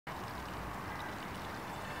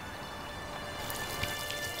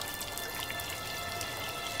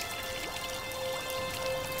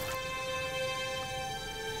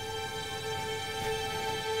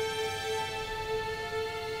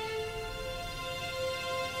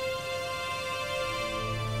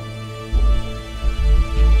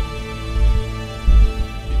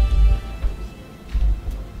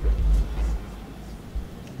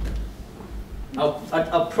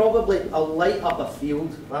I'll light up a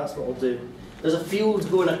field. That's what I'll do. There's a field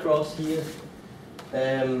going across here,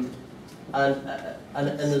 and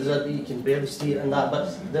there's you can barely see it in that,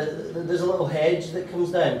 but there's a little hedge that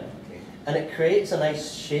comes down, and it creates a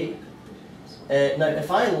nice shape. Now, if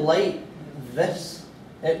I light this,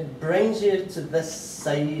 it brings you to this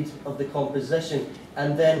side of the composition,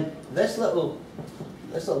 and then this little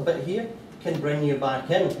bit here can bring you back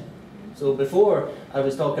in. So before I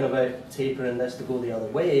was talking about tapering this to go the other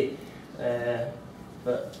way,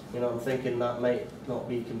 but I'm thinking that might not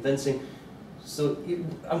be convincing. So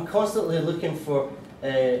I'm constantly looking for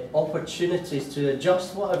opportunities to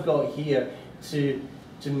adjust what I've got here to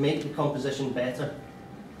make the composition better.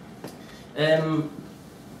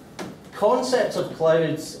 Concepts of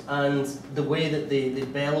clouds and the way that they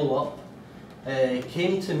bellow up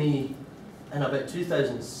came to me in about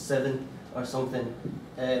 2007 or something.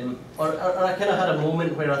 Or I kind of had a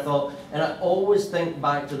moment where I thought, and I always think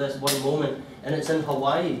back to this one moment, and it's in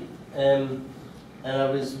Hawaii. And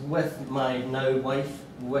I was with my now wife,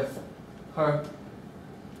 with her.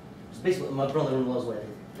 It's basically my brother-in-law's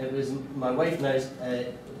wedding. It was my wife now's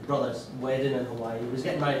brother's wedding in Hawaii. He was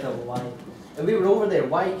getting married to Hawaii. And we were over there,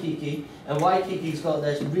 Waikiki, and Waikiki's got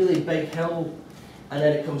this really big hill, and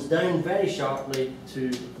then it comes down very sharply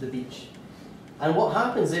to the beach. And what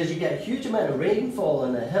happens is you get a huge amount of rainfall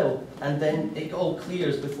on the hill, and then it all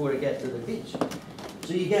clears before it gets to the beach.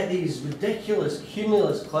 So you get these ridiculous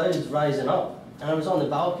cumulus clouds rising up. And I was on the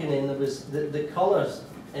balcony, and there was the colours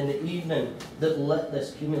in the evening that lit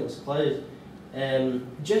this cumulus cloud.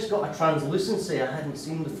 Just got a translucency I hadn't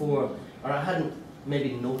seen before, or I hadn't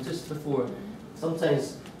maybe noticed before.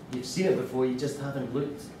 Sometimes you've seen it before, you just haven't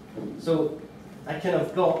looked. So I kind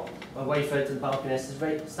of got my wife out to the balcony. I said,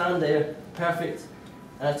 right, stand there, perfect.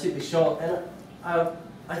 And I took the shot, and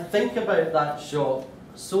I think about that shot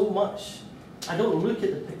so much. I don't look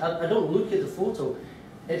at the photo.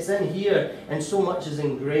 It's in here, and so much is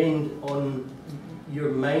ingrained on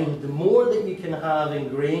your mind. The more that you can have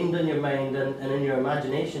ingrained in your mind and in your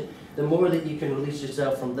imagination, the more that you can release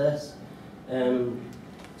yourself from this.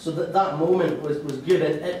 So that moment was good.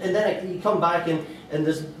 And then you come back, and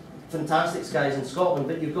there's fantastic skies in Scotland,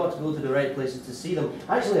 but you've got to go to the right places to see them.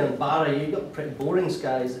 Actually, on Barra, you've got pretty boring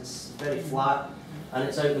skies. It's very flat, and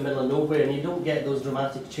it's out in the middle of nowhere, and you don't get those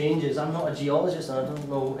dramatic changes. I'm not a geologist, and I don't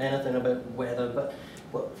know anything about weather, but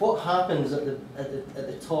what happens at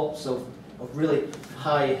the tops of really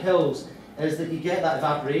high hills is that you get that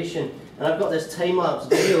evaporation. And I've got this time-lapse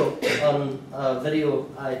video on a video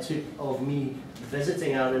I took of me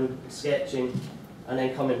visiting Arran, sketching, and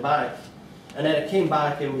then coming back. And then I came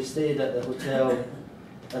back, and we stayed at the hotel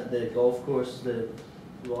at the golf course, the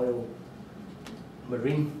Royal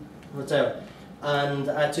Marine Hotel. And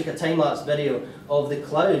I took a time-lapse video of the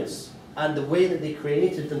clouds and the way that they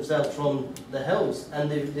created themselves from the hills.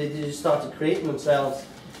 And they just started creating themselves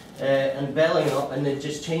and bellowing up, and they're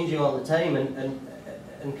just changing all the time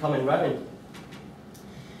and coming round.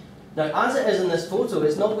 Now, as it is in this photo,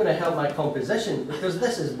 it's not going to help my composition, because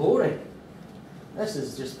this is boring. This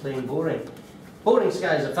is just plain boring. Boring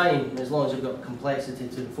skies are fine as long as you've got complexity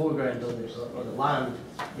to the foreground or the land.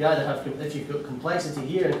 You either have, if you've got complexity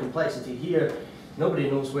here and complexity here, nobody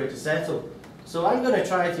knows where to settle. So I'm going to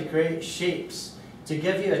try to create shapes to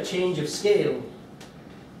give you a change of scale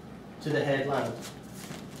to the headland.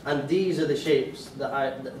 And these are the shapes that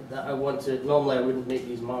I want to. Normally I wouldn't make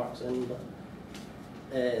these marks in, but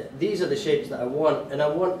these are the shapes that I want, and I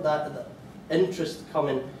want that interest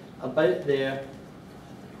coming about there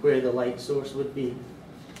where the light source would be.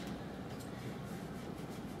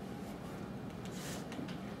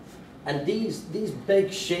 And these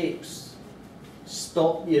big shapes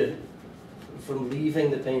stop you from leaving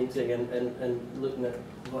the painting and looking at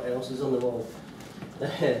what else is on the wall.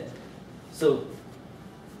 So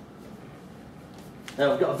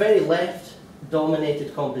now I've got a very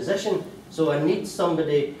left-dominated composition, so I need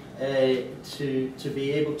somebody to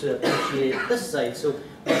be able to appreciate this side. So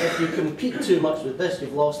if you compete too much with this,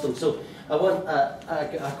 you've lost them. So I want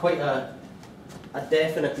quite a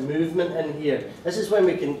definite movement in here. This is when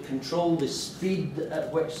we can control the speed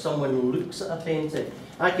at which someone looks at a painting.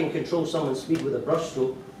 I can control someone's speed with a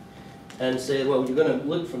brushstroke and say, well, you're going to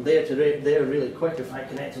look from there to there really quick if I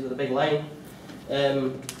connect it with a big line.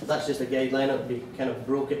 That's just a guideline, it would be kind of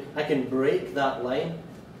broken. I can break that line.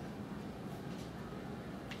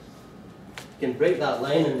 Can break that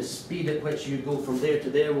line, and the speed at which you go from there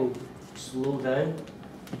to there will slow down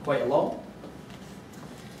quite a lot.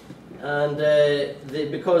 And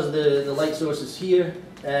because the light source is here,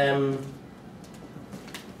 the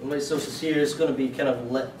light source is here, it's going to be kind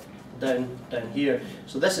of lit down here.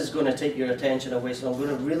 So this is going to take your attention away, so I'm going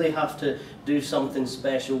to really have to do something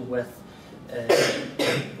special with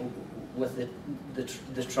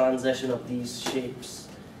the transition of these shapes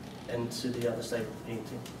into the other side of the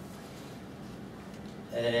painting.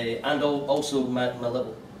 And also my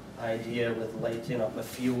little idea with lighting up a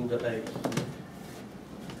field about here.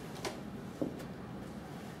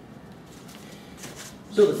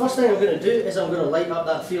 So the first thing I'm going to do is I'm going to light up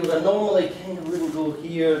that field. I normally kind of wouldn't go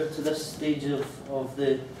here to this stage of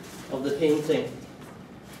the painting,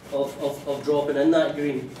 of dropping in that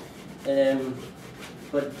green,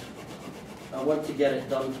 but I want to get it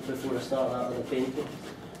done before I start that other painting.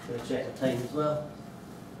 I'm going to check the time as well.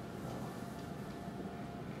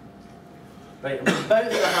 Right, I'm about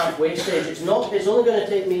at the halfway stage. It's only going to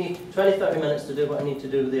take me 20-30 minutes to do what I need to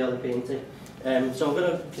do with the other painting. So I'm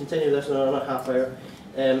going to continue this in another half hour,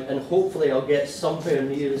 and hopefully I'll get somewhere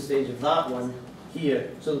near the stage of that one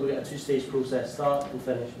here, so that we get a two-stage process, start and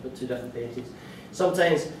finish with two different paintings.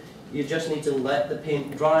 Sometimes you just need to let the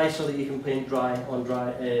paint dry so that you can paint dry on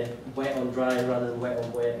dry, wet on dry rather than wet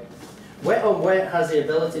on wet. Wet on wet has the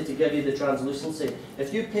ability to give you the translucency.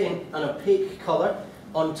 If you paint an opaque colour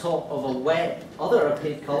on top of a wet other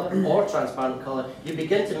opaque colour or transparent colour, you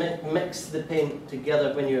begin to mix the paint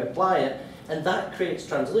together when you apply it, and that creates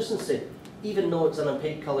translucency, even though it's an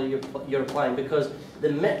opaque colour you're applying, because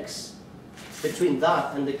the mix between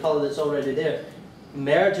that and the colour that's already there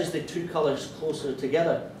merges the two colours closer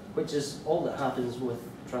together, which is all that happens with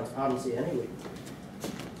transparency anyway.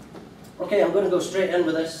 Okay, I'm going to go straight in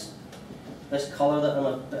with this colour that I'm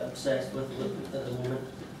a bit obsessed with at the moment.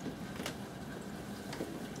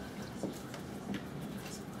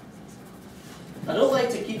 I don't like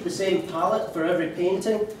to keep the same palette for every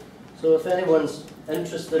painting, so if anyone's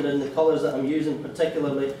interested in the colours that I'm using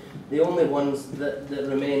particularly, the only ones that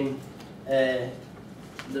remain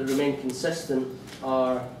consistent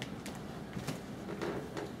are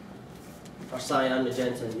cyan,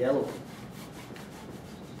 magenta and yellow.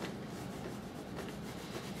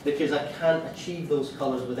 Because I can't achieve those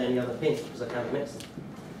colours with any other paint, because I can't mix them.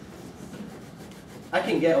 I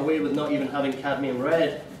can get away with not even having cadmium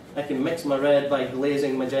red. I can mix my red by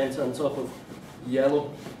glazing magenta on top of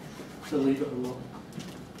yellow, believe it or not.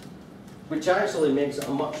 Which actually makes it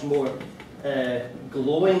a much more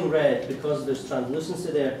glowing red, because there's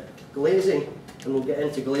translucency there. Glazing, and we'll get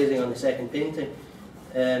into glazing on the second painting.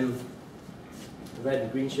 Red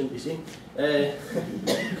and green shouldn't be seen.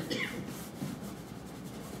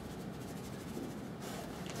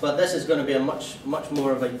 But this is going to be a much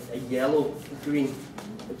more of a yellow green,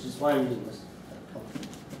 which is why I'm using this colour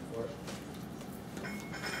for it.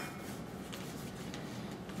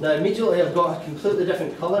 Now immediately I've got a completely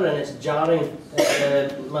different colour, and it's jarring.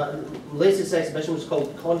 My latest exhibition was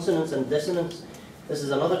called Consonance and Dissonance. This is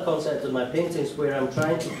another concept of my paintings where I'm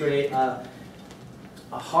trying to create a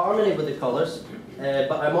harmony with the colours,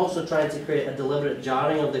 but I'm also trying to create a deliberate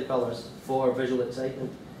jarring of the colours for visual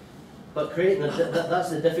excitement. But creating that's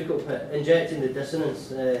the difficult bit. Injecting the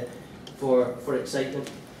dissonance for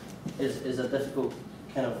excitement is a difficult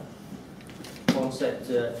kind of concept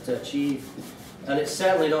to achieve. And it's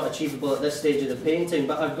certainly not achievable at this stage of the painting,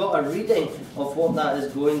 but I've got a reading of what that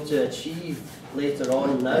is going to achieve later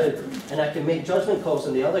on now, and I can make judgment calls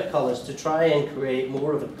on the other colours to try and create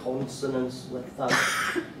more of a consonance with that.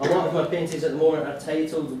 A lot of my paintings at the moment are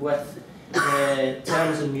titled with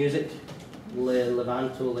terms in music,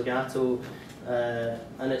 levanto, legato,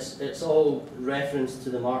 and it's all reference to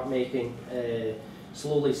the mark making,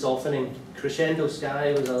 slowly softening. Crescendo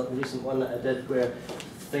Sky was a recent one that I did where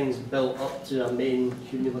things built up to a main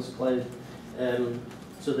cumulus cloud.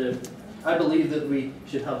 I believe that we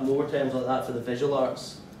should have more terms like that for the visual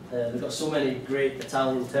arts. We've got so many great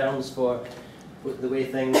Italian terms for the way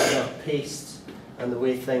things are paced and the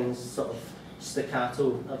way things sort of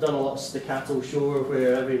staccato. I've done a lot of staccato show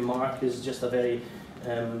where every mark is just a very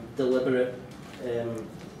deliberate,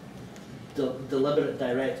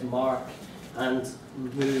 direct mark, and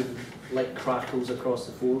move like crackles across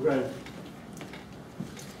the foreground.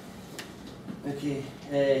 Okay,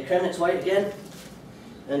 Kremnitz white again,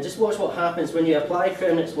 and just watch what happens when you apply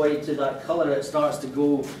Kremnitz white to that colour. It starts to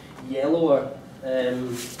go yellower,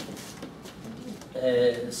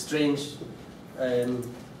 strange.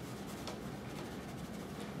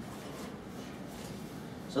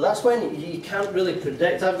 So that's when you can't really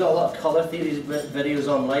predict. I've got a lot of colour theory videos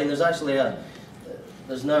online. There's actually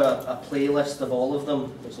there's now a playlist of all of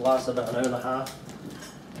them, which lasts about an hour and a half.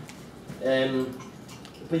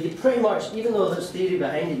 But you pretty much, even though there's theory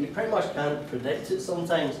behind it, you pretty much can't predict it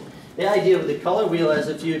sometimes. The idea with the colour wheel is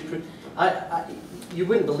if you, you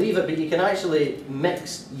wouldn't believe it, but you can actually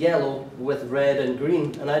mix yellow with red and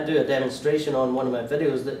green. And I do a demonstration on one of my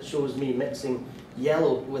videos that shows me mixing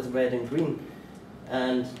yellow with red and green.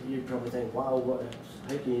 And you'd probably think, wow,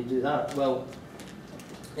 how can you do that? Well,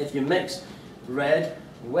 if you mix red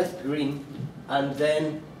with green and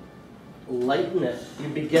then lighten it, you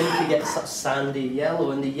begin to get such sandy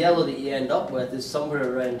yellow, and the yellow that you end up with is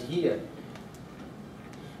somewhere around here.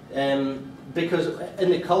 Because in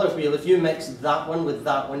the colour wheel, if you mix that one with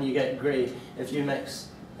that one, you get grey. If you mix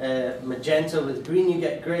magenta with green, you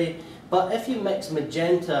get grey. But if you mix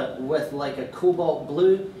magenta with like a cobalt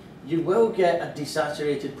blue, you will get a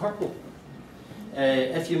desaturated purple.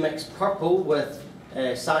 If you mix purple with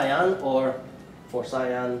cyan, or for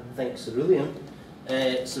cyan, think cerulean,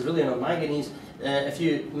 cerulean or manganese, if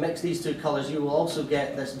you mix these two colours, you will also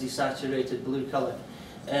get this desaturated blue colour.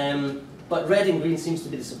 But red and green seems to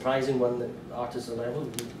be the surprising one that artists are like, oh,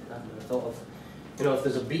 I've never thought of. You know, if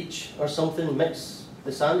there's a beach or something, mix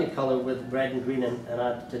the sandy colour with red and green and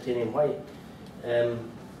add titanium white.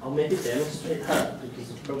 I'll maybe demonstrate that, because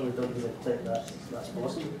you probably don't even think that's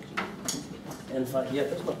possible. In fact, yeah,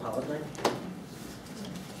 there's my palette knife.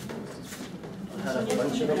 I had a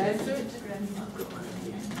bunch of them. I've got one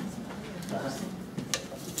here.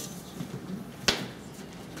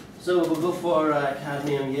 So we'll go for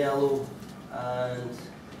cadmium yellow and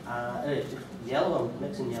yellow. I'm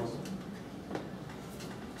mixing yellow.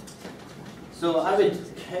 So I would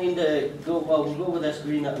kind of go, well, we'll go with this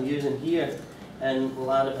green that I'm using here, and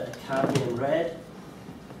we'll add a bit of cadmium red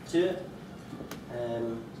to it.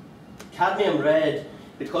 Cadmium red,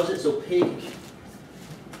 because it's opaque,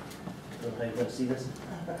 I don't know how you're going to see this.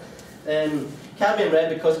 Cadmium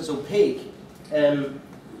red, because it's opaque, and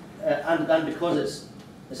because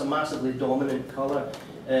it's a massively dominant colour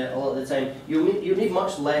a lot of the time, you need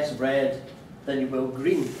much less red than you will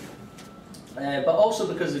green. But also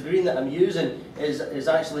because the green that I'm using is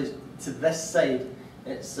actually to this side.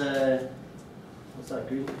 It's what's that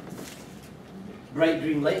green? Bright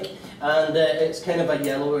green lake, and it's kind of a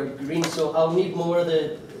yellower green. So I'll need more of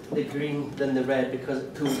the green than the red because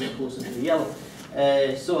it pulls it closer to the yellow.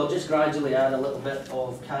 So I'll just gradually add a little bit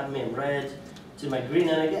of cadmium red to my green,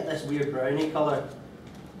 and I get this weird browny colour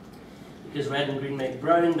because red and green make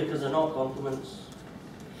brown because they're not complements.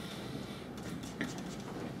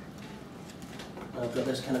 I've got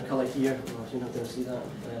this kind of colour here. Oh, you're not going to see that.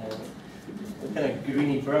 Kind of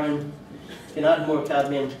greeny brown. You can add more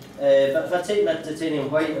cadmium. But if I take that titanium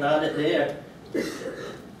white and add it there,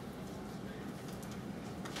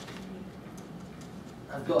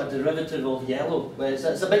 I've got a derivative of yellow. Well,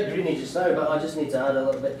 it's a bit greeny just now, but I just need to add a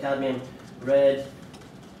little bit of cadmium red,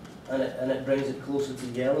 and it brings it closer to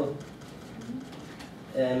yellow.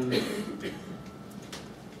 And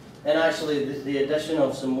actually, the addition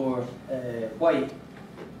of some more white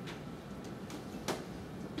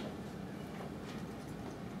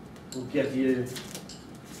will give you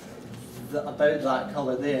about that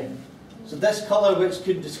colour there. So this colour, which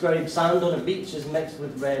could describe sand on a beach, is mixed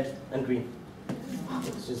with red and green,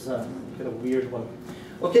 which is a kind of weird one.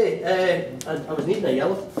 Okay, I was needing a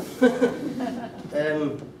yellow,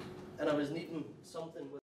 and I was needing something with